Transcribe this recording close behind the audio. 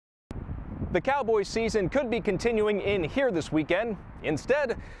The Cowboys season could be continuing in here this weekend.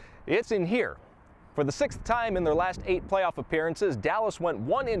 Instead, it's in here. For the 6th time in their last 8 playoff appearances, Dallas went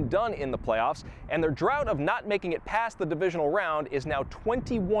one and done in the playoffs, and their drought of not making it past the divisional round is now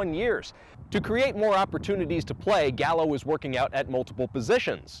 21 years. To create more opportunities to play, Gallo is working out at multiple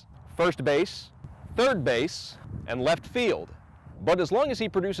positions: first base, third base, and left field. But as long as he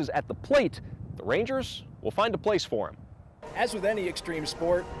produces at the plate, the Rangers will find a place for him. As with any extreme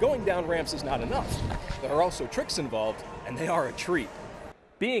sport, going down ramps is not enough. There are also tricks involved, and they are a treat.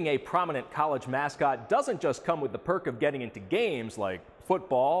 Being a prominent college mascot doesn't just come with the perk of getting into games like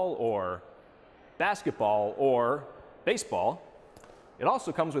football or basketball or baseball. It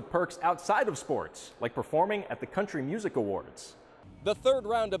also comes with perks outside of sports, like performing at the Country Music Awards. The third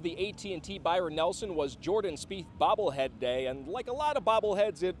round of the AT&T Byron Nelson was Jordan Spieth bobblehead day, and like a lot of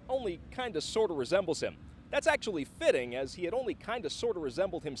bobbleheads, it only kinda sorta resembles him. That's actually fitting, as he had only kinda sorta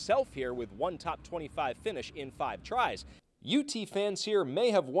resembled himself here with one top 25 finish in 5 tries. UT fans here may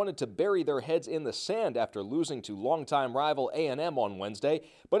have wanted to bury their heads in the sand after losing to longtime rival A&M on Wednesday,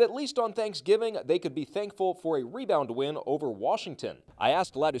 but at least on Thanksgiving, they could be thankful for a rebound win over Washington. I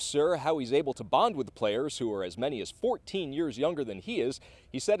asked Ladouceur how he's able to bond with players who are as many as 14 years younger than he is.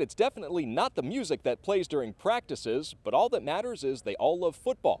 He said it's definitely not the music that plays during practices, but all that matters is they all love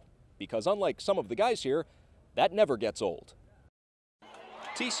football, because unlike some of the guys here, that never gets old.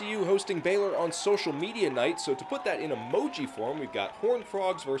 TCU hosting Baylor on social media night, so to put that in emoji form, we've got Horned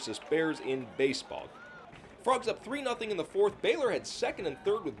Frogs versus Bears in baseball. Frogs up 3-0 in the 4th. Baylor had 2nd and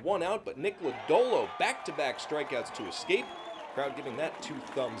 3rd with 1 out, but Nick Lodolo back-to-back strikeouts to escape. Crowd giving that 2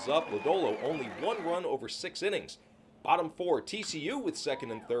 thumbs up. Lodolo only 1 run over 6 innings. Bottom 4, TCU with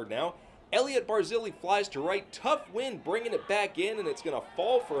 2nd and 3rd now. Elliot Barzilli flies to right. Tough win, bringing it back in, and it's going to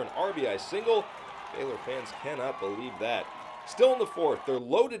fall for an RBI single. Baylor fans cannot believe that. Still in the 4th, they're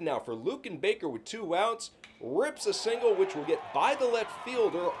loaded now for Luken Baker with 2 outs. Rips a single, which will get by the left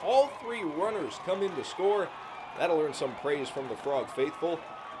fielder. All 3 runners come in to score. That'll earn some praise from the Frog faithful.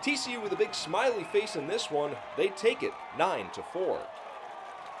 TCU with a big smiley face in this one. They take it 9-4.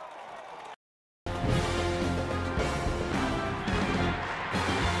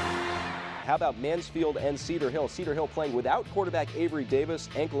 How about Mansfield and Cedar Hill? Cedar Hill playing without quarterback Avery Davis.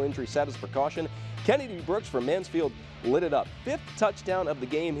 Ankle injury sat as precaution. Kennedy Brooks from Mansfield lit it up. 5th touchdown of the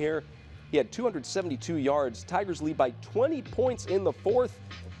game here. He had 272 yards. Tigers lead by 20 points in the 4th,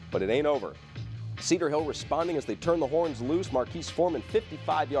 but it ain't over. Cedar Hill responding as they turn the horns loose. Marquise Foreman,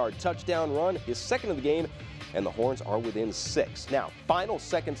 55-yard touchdown run, his 2nd of the game, and the Horns are within 6. Now, final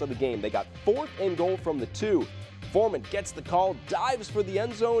seconds of the game. They got 4th and goal from the 2. Foreman gets the call, dives for the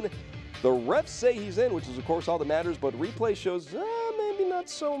end zone. The refs say he's in, which is, of course, all that matters, but replay shows maybe not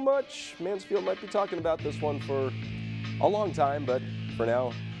so much. Mansfield might be talking about this one for a long time, but for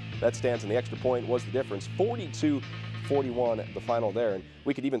now, that stands, and the extra point was the difference. 42-41 the final there, and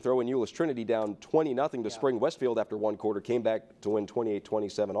we could even throw in Euless Trinity down 20-0 to Spring Westfield after 1 quarter, came back to win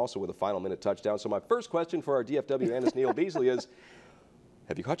 28-27, also with a final minute touchdown. So my first question for our DFW analyst Neil Beasley is,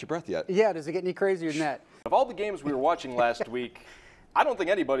 have you caught your breath yet? Yeah, does it get any crazier than that? Of all the games we were watching last week, I don't think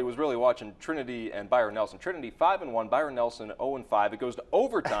anybody was really watching Trinity and Byron Nelson. Trinity 5-1, Byron Nelson 0-5. It goes to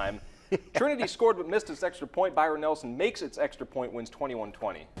overtime. Trinity scored but missed its extra point. Byron Nelson makes its extra point, wins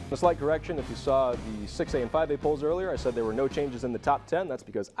 21-20. A slight correction, if you saw the 6A and 5A polls earlier, I said there were no changes in the top 10. That's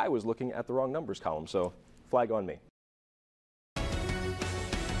because I was looking at the wrong numbers column, so flag on me. It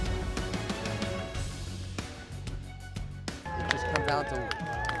just comes down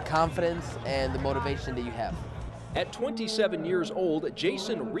to confidence and the motivation that you have. At 27 years old,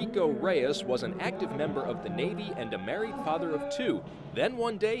 Jason Rico Reyes was an active member of the Navy and a married father of 2. Then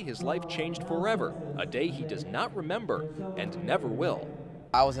one day, his life changed forever, a day he does not remember and never will.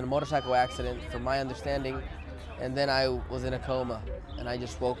 I was in a motorcycle accident, from my understanding, and then I was in a coma, and I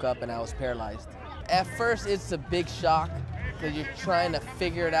just woke up and I was paralyzed. At first, it's a big shock, because you're trying to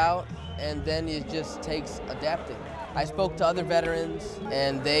figure it out, and then it just takes adapting. I spoke to other veterans,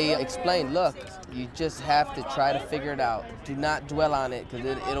 and they explained, look, you just have to try to figure it out. Do not dwell on it, because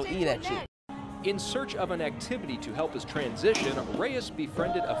it'll eat at you. In search of an activity to help his transition, Reyes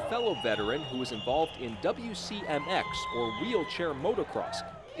befriended a fellow veteran who was involved in WCMX, or wheelchair motocross,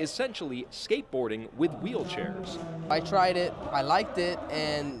 essentially skateboarding with wheelchairs. I tried it, I liked it,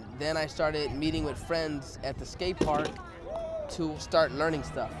 and then I started meeting with friends at the skate park to start learning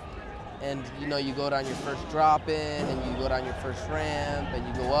stuff. And you know, you go down your first drop-in, and you go down your first ramp, and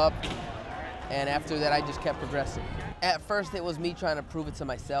you go up. And after that, I just kept progressing. At first, it was me trying to prove it to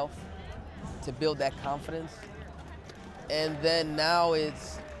myself, to build that confidence. And then now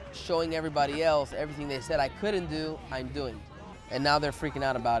it's showing everybody else everything they said I couldn't do, I'm doing. And now they're freaking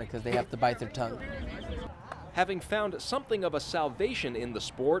out about it because they have to bite their tongue. Having found something of a salvation in the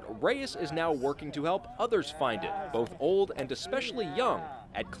sport, Reyes is now working to help others find it, both old and especially young,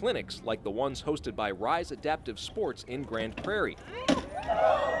 at clinics like the ones hosted by Rise Adaptive Sports in Grand Prairie.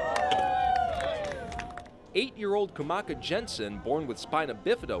 8-year-old Kumaka Jensen, born with spina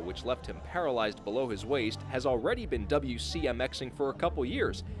bifida, which left him paralyzed below his waist, has already been WCMXing for a couple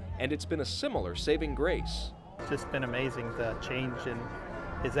years, and it's been a similar saving grace. It's just been amazing, the change in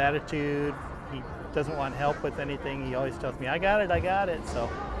his attitude. He doesn't want help with anything. He always tells me, I got it. So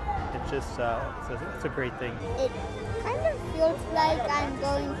it's just, it's a great thing. It kind of feels like I'm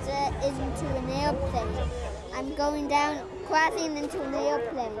going into an airplane. I'm going down, crashing into an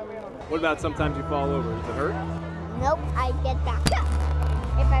airplane. What about sometimes you fall over? Does it hurt? Nope, I get back up.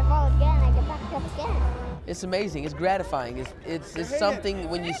 If I fall again, I get back up again. It's amazing. It's gratifying. It's something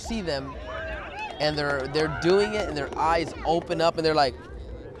when you see them and they're doing it and their eyes open up and they're like,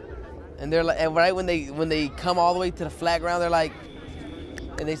 and right when they come all the way to the flat ground, they're like,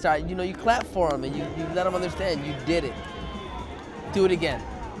 and they start, you clap for them and you let them understand you did it. Do it again.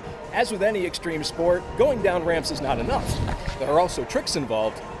 As with any extreme sport, going down ramps is not enough. There are also tricks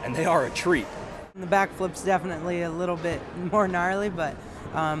involved, and they are a treat. The backflip's definitely a little bit more gnarly, but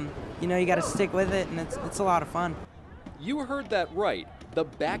you got to stick with it, and it's a lot of fun. You heard that right, the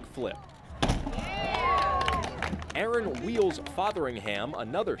backflip. Aaron Wheels Fotheringham,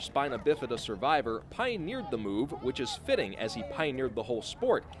 another spina bifida survivor, pioneered the move, which is fitting as he pioneered the whole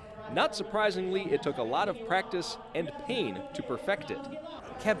sport. Not surprisingly, it took a lot of practice and pain to perfect it.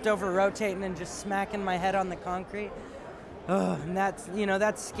 Kept over rotating and just smacking my head on the concrete. Oh, and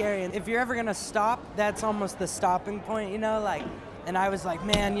that's scary. And if you're ever gonna stop, that's almost the stopping point, and I was like,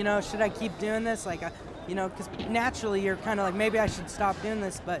 man, should I keep doing this? Because naturally you're kind of like, maybe I should stop doing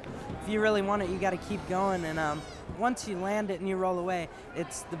this, but if you really want it, you gotta keep going. And once you land it and you roll away,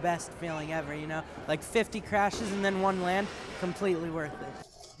 it's the best feeling ever, Like 50 crashes and then one land, completely worth it.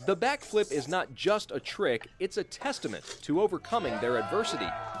 The backflip is not just a trick, it's a testament to overcoming their adversity.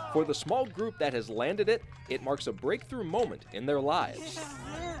 For the small group that has landed it, it marks a breakthrough moment in their lives.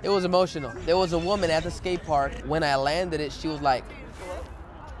 It was emotional. There was a woman at the skate park, when I landed it, she was all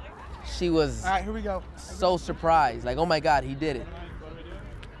right, here we go. So surprised, like, oh my God, he did it.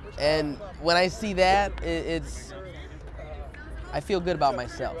 And when I see that, I feel good about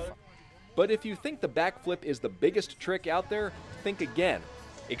myself. But if you think the backflip is the biggest trick out there, think again.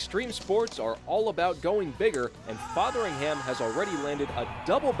 Extreme sports are all about going bigger, and Fotheringham has already landed a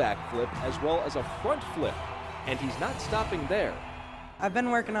double backflip as well as a front flip, and he's not stopping there. I've been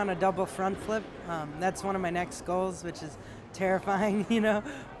working on a double front flip. That's one of my next goals, which is terrifying,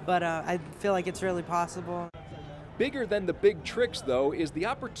 but I feel like it's really possible. Bigger than the big tricks, though, is the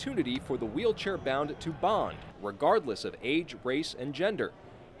opportunity for the wheelchair-bound to bond, regardless of age, race, and gender.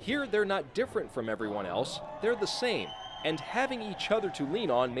 Here, they're not different from everyone else, they're the same. And having each other to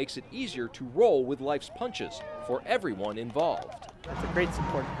lean on makes it easier to roll with life's punches for everyone involved. It's a great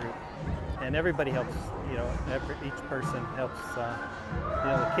support group, and everybody helps, each person helps,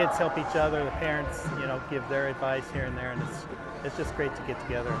 the kids help each other, the parents, give their advice here and there, and it's just great to get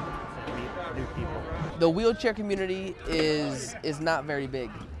together and meet new people. The wheelchair community is not very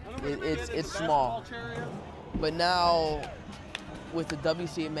big. It's small, but now, with the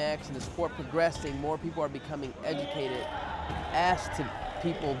WCMX and the sport progressing, more people are becoming educated as to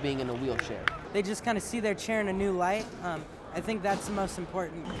people being in a wheelchair. They just kind of see their chair in a new light. I think that's the most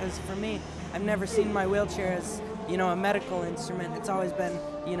important, because for me, I've never seen my wheelchair as, a medical instrument. It's always been,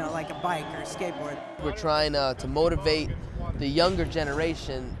 like a bike or a skateboard. We're trying to motivate the younger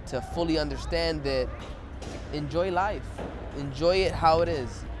generation to fully understand that enjoy life. Enjoy it how it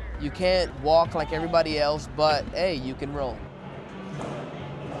is. You can't walk like everybody else, but hey, you can roll.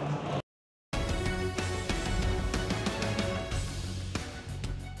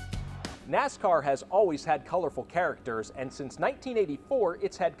 NASCAR has always had colorful characters, and since 1984,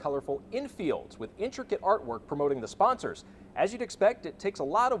 it's had colorful infields with intricate artwork promoting the sponsors. As you'd expect, it takes a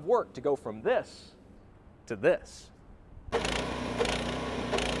lot of work to go from this to this.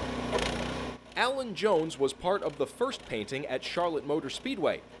 Alan Jones was part of the first painting at Charlotte Motor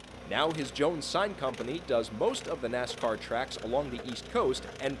Speedway. Now his Jones Sign Company does most of the NASCAR tracks along the East Coast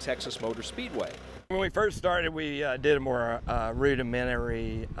and Texas Motor Speedway. When we first started, we did a more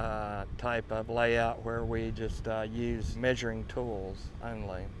rudimentary type of layout where we just used measuring tools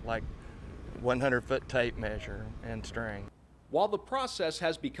only, like 100-foot tape measure and string. While the process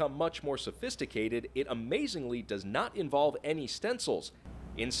has become much more sophisticated, it amazingly does not involve any stencils.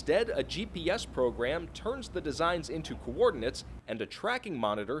 Instead, a GPS program turns the designs into coordinates, and a tracking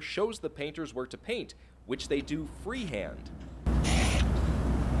monitor shows the painters where to paint, which they do freehand.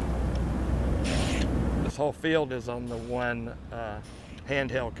 whole field is on the one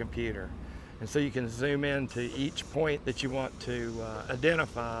handheld computer. And so you can zoom into each point that you want to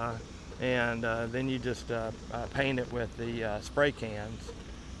identify, and then you just paint it with the spray cans,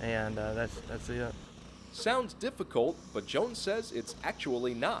 and that's it. Sounds difficult, but Jones says it's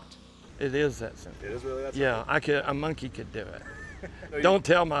actually not. It is that simple. It is really that simple? Yeah, a monkey could do it. Don't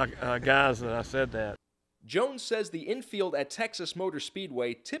tell my guys that I said that. Jones says the infield at Texas Motor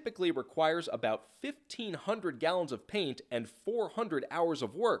Speedway typically requires about 1,500 gallons of paint and 400 hours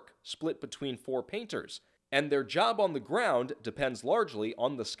of work, split between 4 painters. And their job on the ground depends largely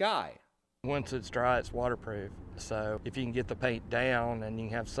on the sky. Once it's dry, it's waterproof. So if you can get the paint down and you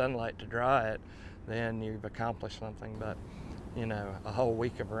can have sunlight to dry it, then you've accomplished something. But, you know, a whole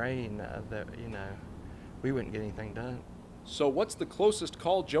week of rain, we wouldn't get anything done. So what's the closest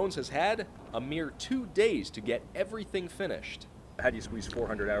call Jones has had? A mere 2 days to get everything finished. How do you squeeze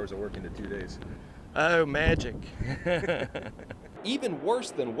 400 hours of work into 2 days? Oh, magic. Even worse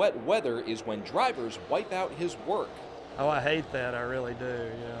than wet weather is when drivers wipe out his work. Oh, I hate that. I really do,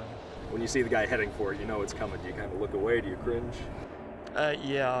 yeah. When you see the guy heading for it, you know it's coming. Do you kind of look away? Do you cringe?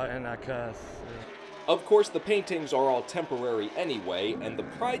 Yeah, and I cuss. Of course, the paintings are all temporary anyway, and the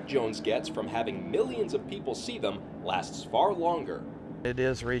pride Jones gets from having millions of people see them lasts far longer. It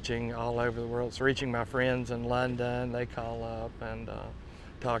is reaching all over the world. It's reaching my friends in London. They call up and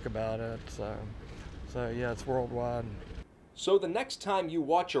talk about it. So yeah, it's worldwide. So the next time you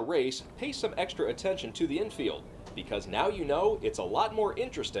watch a race, pay some extra attention to the infield, because now you know it's a lot more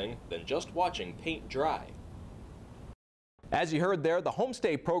interesting than just watching paint dry. As you heard there, the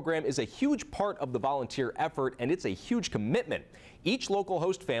homestay program is a huge part of the volunteer effort, and it's a huge commitment. Each local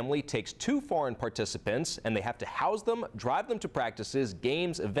host family takes 2 foreign participants, and they have to house them, drive them to practices,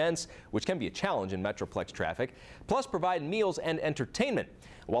 games, events, which can be a challenge in Metroplex traffic, plus provide meals and entertainment.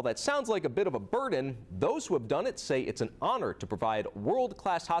 While that sounds like a bit of a burden, those who have done it say it's an honor to provide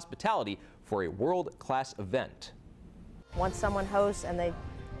world-class hospitality for a world-class event. Once someone hosts and they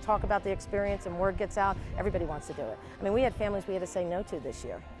talk about the experience and word gets out, everybody wants to do it. I mean, we had families we had to say no to this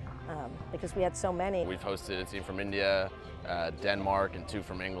year because we had so many. We've hosted a team from India, Denmark, and 2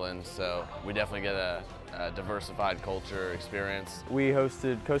 from England, so we definitely get a diversified culture experience. We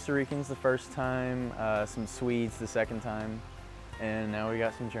hosted Costa Ricans the first time, some Swedes the second time, and now we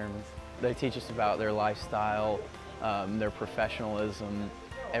got some Germans. They teach us about their lifestyle, their professionalism,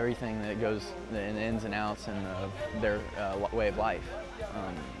 everything that goes in the ins and outs and their way of life.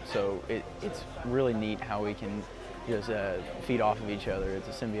 So it's really neat how we can just feed off of each other. It's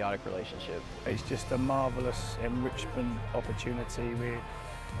a symbiotic relationship. It's just a marvellous enrichment opportunity.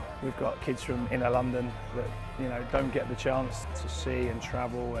 We've got kids from inner London that don't get the chance to see and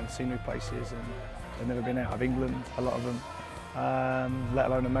travel and see new places, and they've never been out of England, a lot of them, let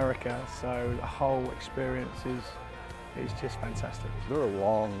alone America. So the whole experience is just fantastic. They're a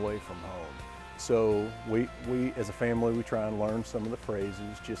long way from home. So we as a family, we try and learn some of the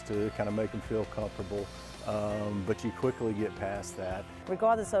phrases just to kind of make them feel comfortable, but you quickly get past that.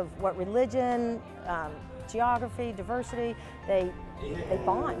 Regardless of what religion, geography, diversity, they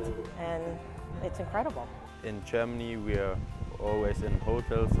bond, and it's incredible. In Germany, we are always in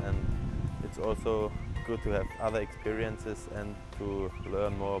hotels, and it's also good to have other experiences and to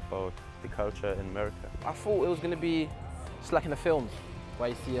learn more about the culture in America. I thought it was going to be just like in the films, where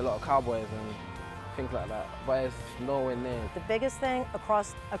you see a lot of cowboys and things like that, but it's nowhere near. The biggest thing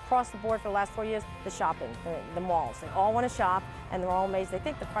across the board for the last 4 years, the shopping, the malls. They all want to shop, and they're all amazed. They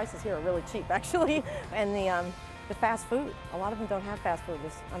think the prices here are really cheap, actually. And the fast food. A lot of them don't have fast food.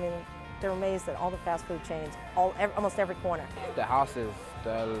 I mean, they're amazed at all the fast food chains, almost every corner. The houses,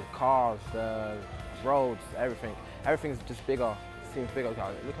 the cars, the roads, everything. Everything's just bigger. It seems bigger.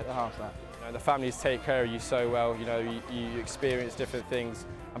 Look at the house. The families take care of you so well. You experience different things.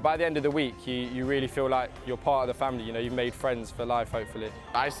 And by the end of the week, you really feel like you're part of the family. You've made friends for life, hopefully.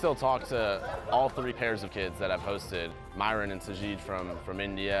 I still talk to all 3 pairs of kids that I've hosted. Myron and Sajid from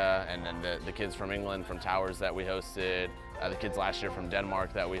India, and then the kids from England from Towers that we hosted. The kids last year from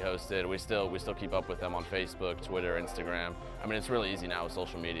Denmark that we hosted. We still keep up with them on Facebook, Twitter, Instagram. I mean, it's really easy now with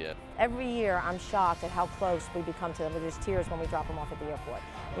social media. Every year, I'm shocked at how close we become to them. There's tears when we drop them off at the airport.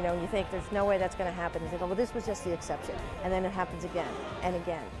 You think there's no way that's going to happen. You think, oh, well, this was just the exception. And then it happens again, and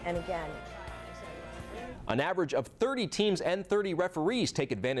again, and again. An average of 30 teams and 30 referees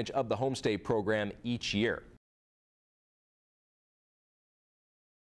take advantage of the homestay program each year.